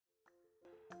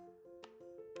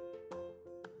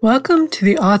Welcome to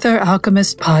the Author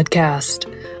Alchemist podcast.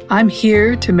 I'm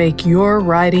here to make your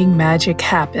writing magic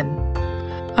happen.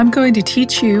 I'm going to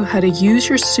teach you how to use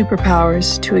your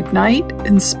superpowers to ignite,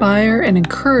 inspire, and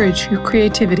encourage your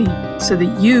creativity so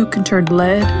that you can turn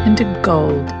lead into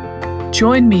gold.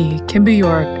 Join me, Kimber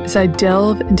York, as I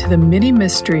delve into the many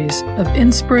mysteries of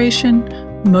inspiration,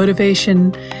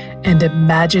 motivation, and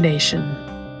imagination.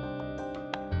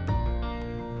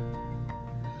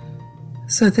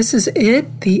 So this is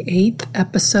it, the 8th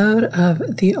episode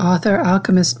of the Author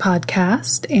Alchemist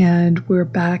podcast, and we're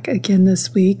back again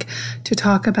this week to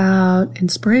talk about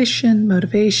inspiration,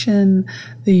 motivation,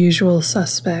 the usual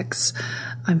suspects.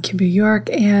 I'm Kimber York,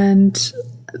 and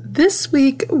this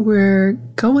week we're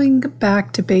going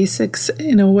back to basics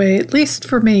in a way, at least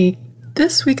for me.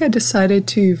 This week I decided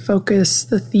to focus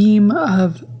the theme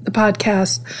of the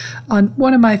podcast on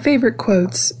one of my favorite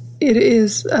quotes. It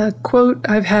is a quote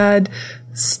I've had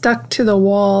stuck to the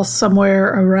wall somewhere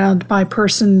around my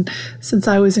person since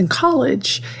I was in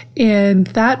college, and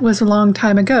that was a long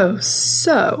time ago.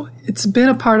 So it's been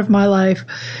a part of my life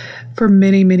for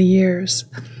many, many years.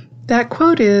 That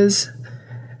quote is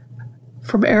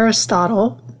from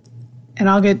Aristotle, and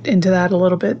I'll get into that a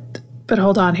little bit, but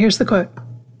hold on. Here's the quote.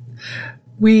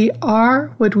 "We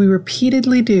are what we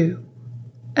repeatedly do.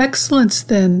 Excellence,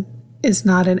 then, is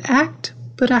not an act,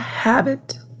 but a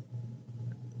habit."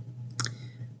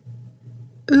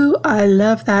 Ooh, I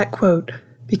love that quote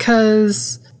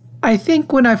because I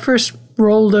think when I first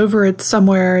rolled over it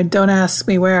somewhere, and don't ask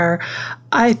me where,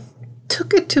 I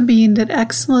took it to mean that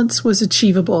excellence was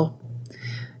achievable.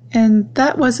 And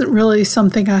that wasn't really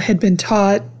something I had been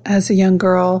taught as a young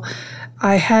girl.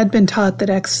 I had been taught that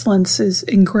excellence is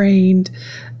ingrained,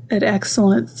 that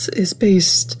excellence is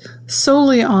based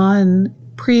solely on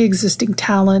pre-existing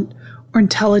talent or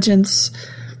intelligence.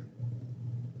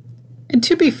 And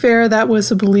to be fair, that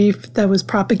was a belief that was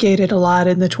propagated a lot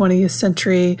in the 20th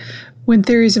century when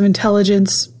theories of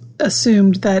intelligence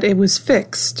assumed that it was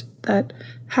fixed, that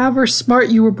however smart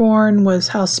you were born was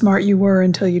how smart you were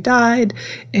until you died,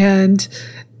 and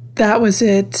that was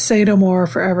it, say no more,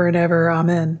 forever and ever,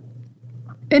 amen.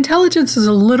 Intelligence is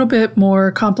a little bit more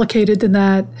complicated than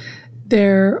that.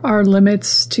 There are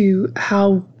limits to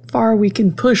how far we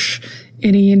can push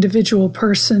any individual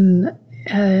person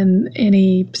in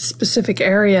any specific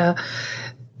area.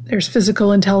 There's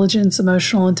physical intelligence,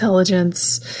 emotional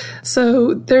intelligence.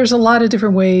 So there's a lot of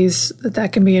different ways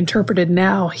that can be interpreted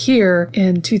now here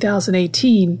in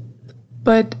 2018.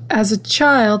 But as a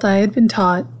child, I had been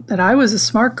taught that I was a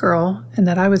smart girl and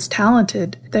that I was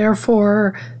talented.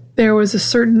 Therefore, there was a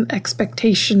certain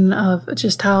expectation of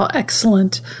just how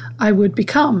excellent I would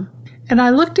become. And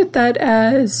I looked at that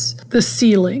as the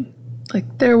ceiling.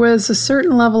 Like there was a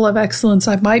certain level of excellence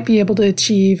I might be able to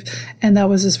achieve, and that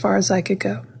was as far as I could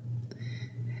go.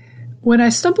 When I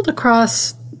stumbled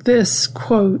across this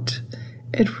quote,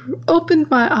 it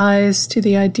opened my eyes to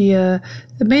the idea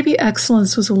that maybe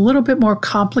excellence was a little bit more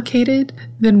complicated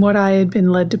than what I had been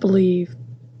led to believe.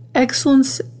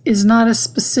 Excellence is not a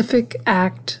specific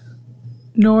act,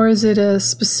 nor is it a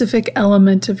specific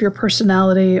element of your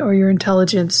personality or your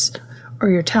intelligence or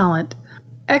your talent.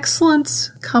 Excellence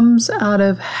comes out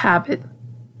of habit.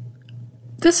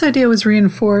 This idea was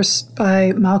reinforced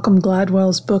by Malcolm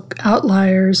Gladwell's book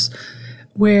Outliers,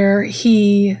 where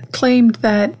he claimed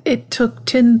that it took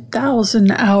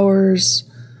 10,000 hours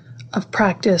of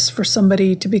practice for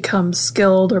somebody to become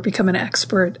skilled or become an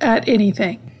expert at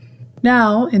anything.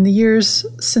 Now, in the years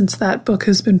since that book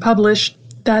has been published,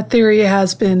 that theory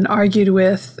has been argued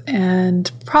with and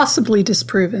possibly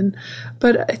disproven.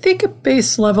 But I think at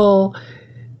base level,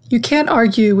 you can't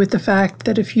argue with the fact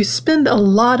that if you spend a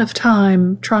lot of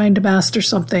time trying to master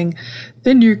something,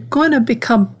 then you're going to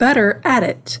become better at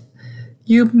it.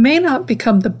 You may not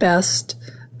become the best,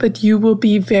 but you will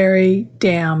be very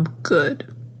damn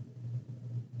good.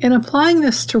 In applying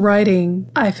this to writing,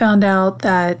 I found out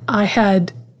that I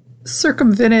had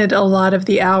circumvented a lot of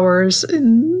the hours,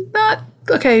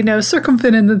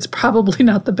 circumvented is probably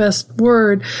not the best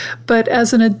word, but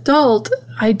as an adult,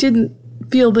 I didn't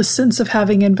feel the sense of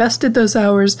having invested those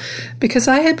hours because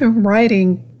I had been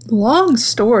writing long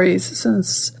stories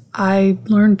since I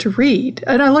learned to read.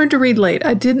 And I learned to read late.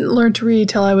 I didn't learn to read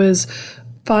till I was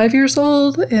 5 years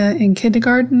old in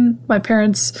kindergarten. My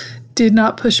parents did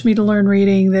not push me to learn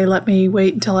reading. They let me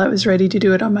wait until I was ready to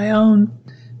do it on my own.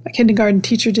 My kindergarten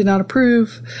teacher did not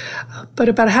approve. But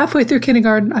about halfway through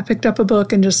kindergarten, I picked up a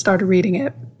book and just started reading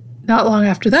it. Not long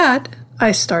after that,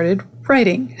 I started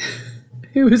writing.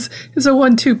 It was a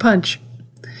 1-2 punch.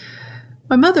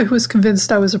 My mother was convinced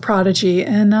I was a prodigy,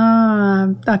 and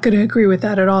I'm not going to agree with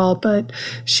that at all, but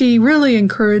she really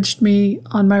encouraged me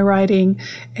on my writing,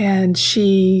 and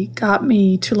she got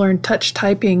me to learn touch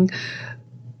typing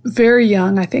very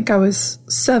young. I think I was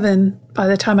 7 by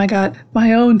the time I got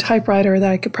my own typewriter that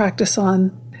I could practice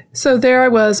on. So there I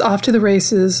was, off to the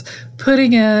races,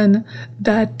 putting in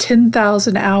that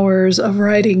 10,000 hours of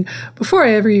writing before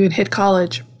I ever even hit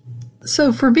college.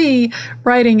 So for me,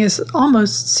 writing is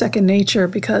almost second nature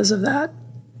because of that.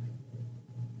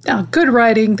 Now, good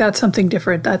writing, that's something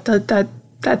different.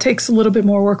 That takes a little bit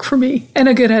more work for me, and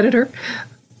a good editor,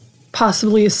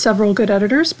 possibly several good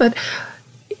editors, but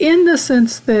in the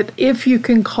sense that if you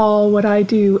can call what I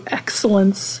do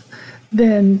excellence,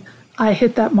 then I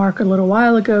hit that mark a little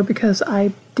while ago because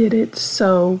I did it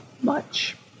so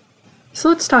much. So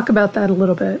let's talk about that a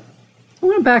little bit. I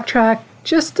want to backtrack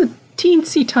just a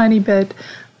teensy tiny bit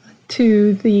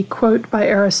to the quote by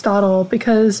Aristotle,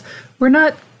 because we're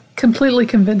not completely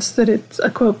convinced that it's a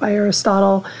quote by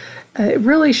Aristotle. It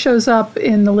really shows up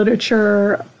in the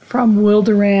literature from Will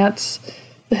Durant's,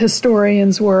 the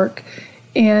historian's work.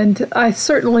 And I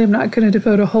certainly am not going to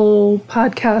devote a whole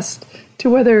podcast to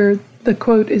whether the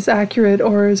quote is accurate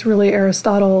or is really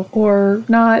Aristotle or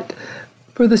not.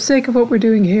 For the sake of what we're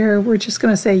doing here, we're just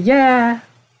going to say, yeah,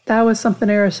 that was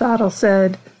something Aristotle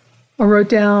said, or wrote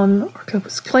down, or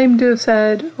was claimed to have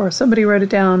said, or somebody wrote it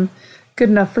down. Good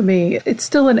enough for me. It's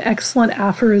still an excellent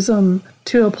aphorism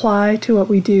to apply to what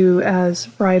we do as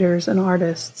writers and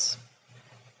artists.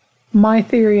 My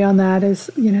theory on that is,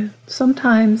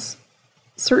 sometimes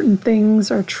certain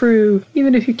things are true,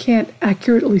 even if you can't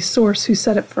accurately source who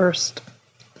said it first.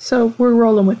 So we're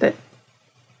rolling with it.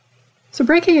 So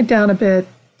breaking it down a bit,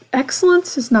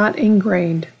 excellence is not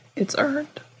ingrained, it's earned.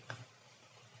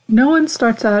 No one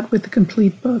starts out with a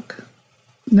complete book.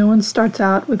 No one starts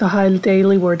out with a high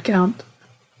daily word count.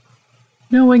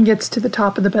 No one gets to the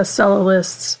top of the bestseller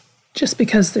lists just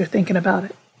because they're thinking about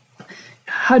it.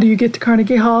 How do you get to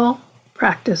Carnegie Hall?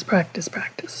 Practice, practice,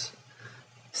 practice.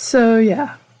 So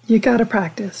yeah, you gotta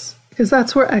practice, because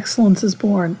that's where excellence is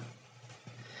born.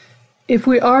 If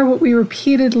we are what we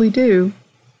repeatedly do,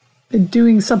 then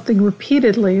doing something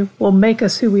repeatedly will make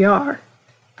us who we are.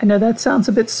 I know that sounds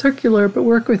a bit circular, but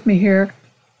work with me here.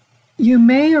 You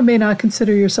may or may not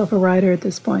consider yourself a writer at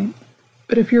this point,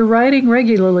 but if you're writing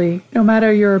regularly, no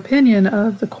matter your opinion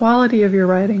of the quality of your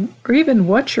writing, or even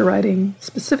what you're writing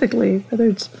specifically, whether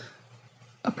it's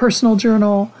a personal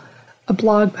journal, a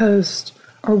blog post,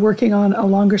 or working on a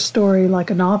longer story like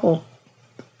a novel,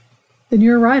 then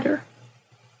you're a writer.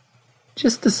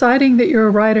 Just deciding that you're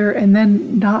a writer and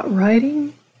then not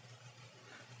writing?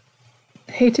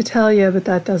 I hate to tell you, but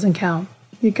that doesn't count.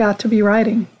 You got to be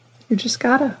writing. You just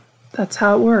gotta. That's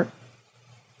how it works.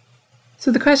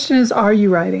 So the question is, are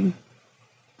you writing?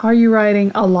 Are you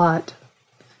writing a lot?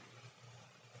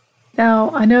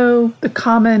 Now, I know the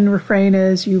common refrain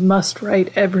is you must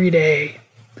write every day.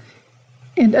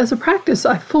 And as a practice,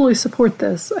 I fully support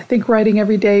this. I think writing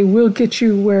every day will get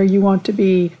you where you want to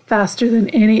be faster than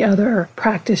any other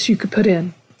practice you could put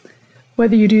in.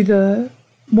 Whether you do the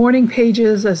morning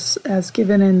pages as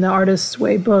given in the Artist's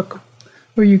Way book,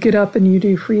 where you get up and you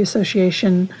do free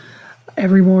association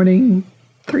every morning,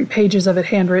 3 pages of it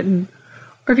handwritten,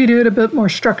 or if you do it a bit more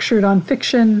structured on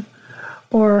fiction,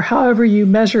 or however you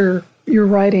measure your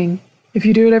writing, if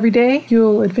you do it every day,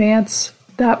 you'll advance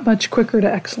that much quicker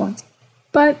to excellence.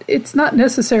 But it's not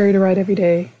necessary to write every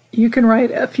day. You can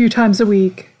write a few times a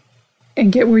week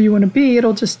and get where you want to be.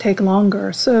 It'll just take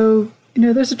longer. So,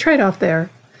 there's a trade-off there.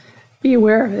 Be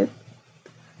aware of it.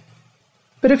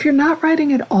 But if you're not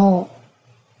writing at all,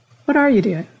 what are you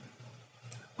doing?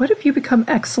 What have you become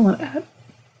excellent at?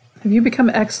 Have you become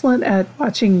excellent at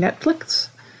watching Netflix?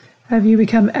 Have you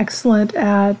become excellent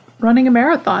at running a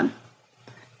marathon?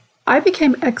 I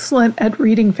became excellent at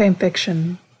reading fan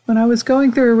fiction. When I was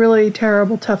going through a really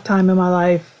terrible, tough time in my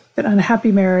life, an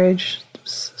unhappy marriage,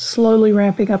 slowly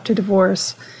ramping up to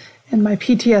divorce, and my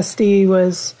PTSD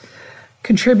was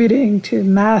contributing to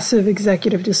massive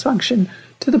executive dysfunction,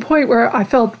 to the point where I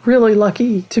felt really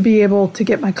lucky to be able to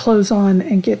get my clothes on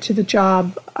and get to the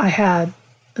job I had.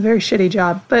 A very shitty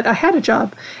job, but I had a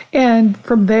job. And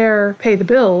from there, pay the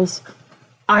bills,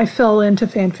 I fell into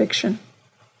fan fiction.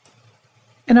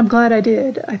 And I'm glad I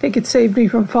did. I think it saved me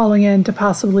from falling into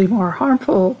possibly more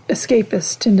harmful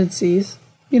escapist tendencies.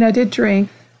 I did drink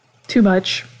too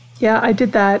much. Yeah, I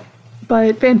did that.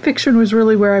 But fan fiction was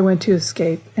really where I went to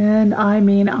escape. And I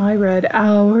read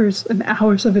hours and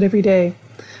hours of it every day.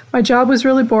 My job was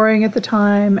really boring at the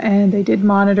time, and they did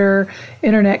monitor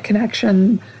internet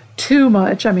connection too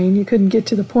much. You couldn't get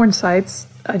to the porn sites.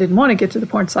 I didn't want to get to the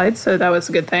porn sites, so that was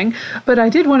a good thing. But I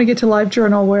did want to get to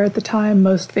LiveJournal, where at the time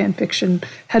most fan fiction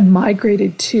had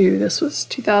migrated to. This was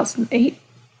 2008.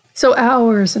 So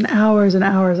hours and hours and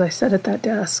hours I sat at that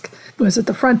desk. Was at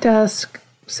the front desk,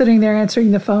 sitting there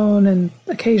answering the phone and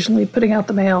occasionally putting out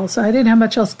the mail. So I didn't have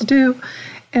much else to do.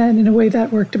 And in a way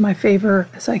that worked in my favor,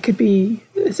 as I could be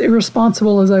as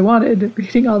irresponsible as I wanted,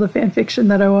 reading all the fan fiction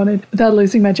that I wanted without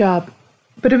losing my job.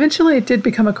 But eventually it did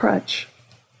become a crutch.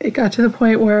 It got to the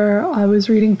point where I was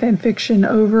reading fan fiction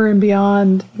over and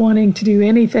beyond wanting to do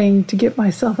anything to get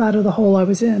myself out of the hole I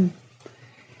was in.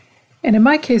 And in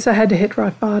my case, I had to hit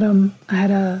rock bottom. I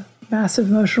had a massive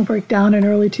emotional breakdown in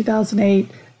early 2008,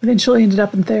 eventually ended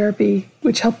up in therapy,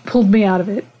 which helped pull me out of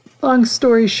it. Long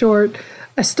story short,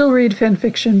 I still read fan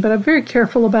fiction, but I'm very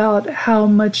careful about how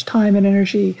much time and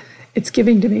energy it's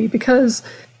giving to me, because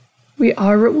we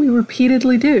are what we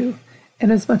repeatedly do.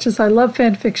 And as much as I love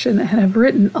fan fiction and have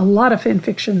written a lot of fan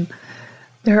fiction,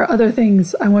 there are other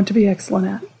things I want to be excellent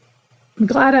at. I'm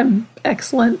glad I'm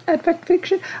excellent at fan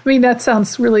fiction. I mean, that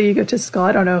sounds really egotistical.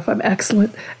 I don't know if I'm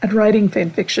excellent at writing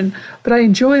fan fiction, but I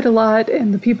enjoy it a lot,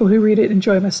 and the people who read it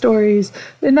enjoy my stories.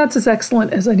 And that's as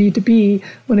excellent as I need to be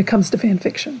when it comes to fan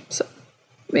fiction. So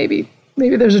maybe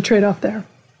there's a trade-off there.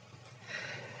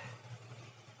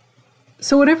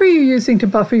 So whatever you're using to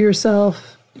buffer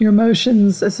yourself, your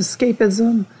emotions as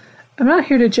escapism, I'm not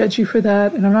here to judge you for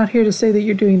that, and I'm not here to say that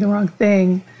you're doing the wrong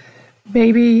thing.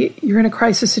 Maybe you're in a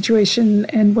crisis situation,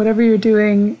 and whatever you're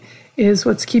doing is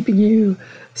what's keeping you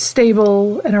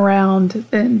stable and around,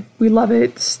 then we love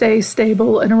it. Stay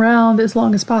stable and around as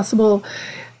long as possible,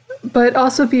 but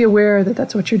also be aware that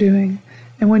that's what you're doing.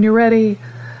 And when you're ready,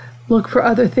 look for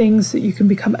other things that you can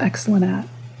become excellent at.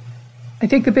 I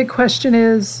think the big question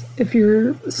is, if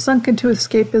you're sunk into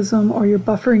escapism, or you're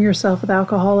buffering yourself with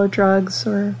alcohol or drugs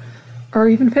or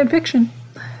even fan fiction,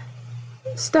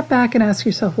 step back and ask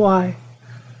yourself why.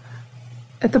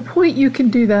 At the point you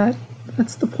can do that,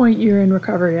 that's the point you're in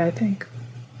recovery, I think.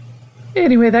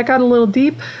 Anyway, that got a little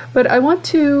deep, but I want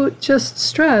to just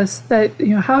stress that,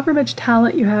 however much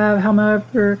talent you have,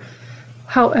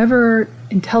 however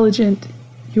intelligent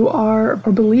you are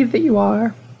or believe that you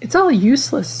are, it's all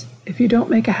useless if you don't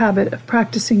make a habit of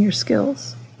practicing your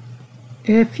skills.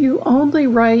 If you only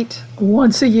write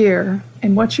once a year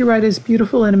and what you write is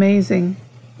beautiful and amazing,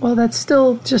 well, that's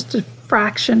still just a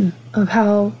fraction of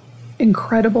how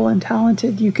incredible and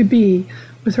talented you could be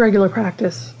with regular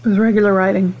practice, with regular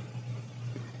writing.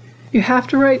 You have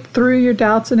to write through your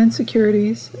doubts and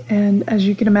insecurities, and as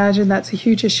you can imagine, that's a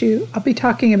huge issue. I'll be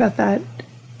talking about that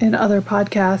in other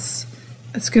podcasts.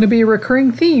 It's going to be a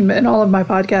recurring theme in all of my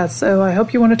podcasts, so I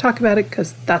hope you want to talk about it,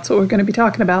 because that's what we're going to be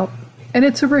talking about. And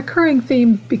it's a recurring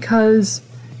theme because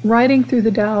writing through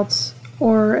the doubts,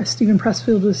 or as Stephen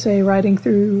Pressfield would say, writing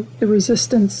through the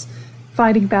resistance,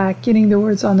 fighting back, getting the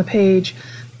words on the page,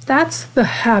 that's the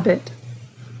habit.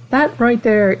 That right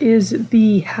there is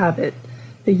the habit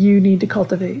that you need to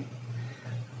cultivate.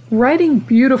 Writing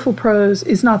beautiful prose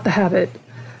is not the habit.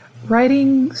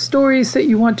 Writing stories that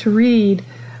you want to read,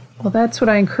 well, that's what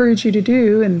I encourage you to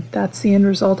do, and that's the end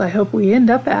result I hope we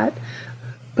end up at,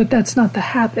 but that's not the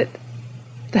habit.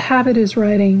 The habit is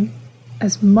writing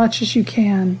as much as you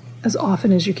can, as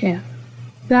often as you can.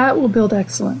 That will build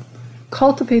excellence.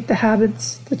 Cultivate the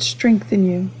habits that strengthen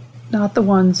you, not the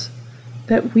ones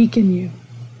that weaken you.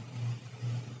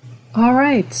 All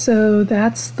right, so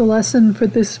that's the lesson for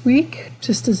this week.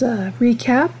 Just as a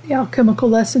recap, the alchemical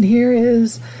lesson here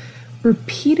is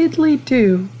repeatedly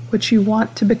do what you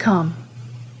want to become,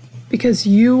 because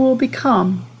you will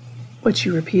become what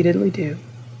you repeatedly do.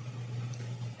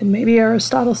 And maybe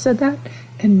Aristotle said that,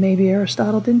 and maybe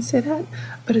Aristotle didn't say that,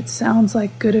 but it sounds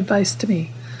like good advice to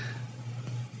me.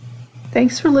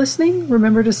 Thanks for listening.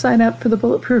 Remember to sign up for the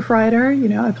Bulletproof Writer.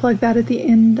 I plug that at the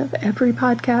end of every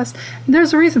podcast. And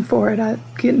there's a reason for it. I'm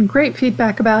getting great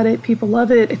feedback about it. People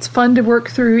love it. It's fun to work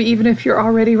through, even if you're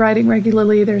already writing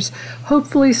regularly. There's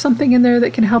hopefully something in there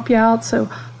that can help you out. So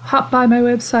hop by my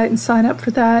website and sign up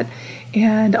for that.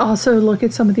 And also look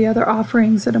at some of the other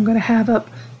offerings that I'm going to have up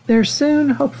there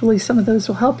soon. Hopefully some of those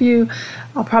will help you.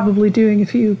 I'll probably be doing a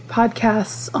few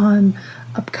podcasts on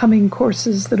upcoming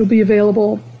courses that'll be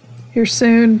available here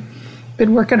soon.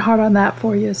 Been working hard on that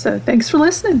for you. So thanks for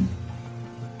listening.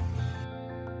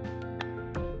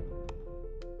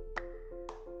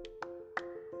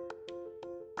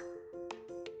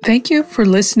 Thank you for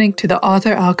listening to the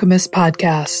Author Alchemist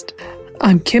podcast.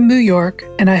 I'm Kim Boo York,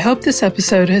 and I hope this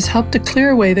episode has helped to clear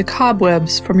away the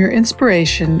cobwebs from your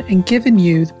inspiration and given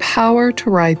you the power to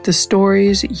write the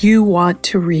stories you want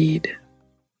to read.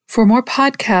 For more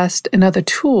podcasts and other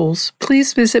tools,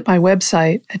 please visit my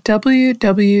website at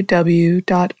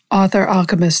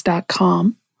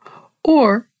www.authoralchemist.com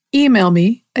or email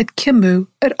me at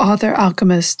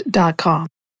kimbu@authoralchemist.com.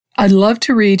 I'd love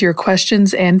to read your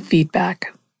questions and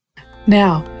feedback.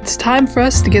 Now, it's time for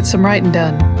us to get some writing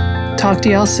done. Talk to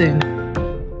y'all soon.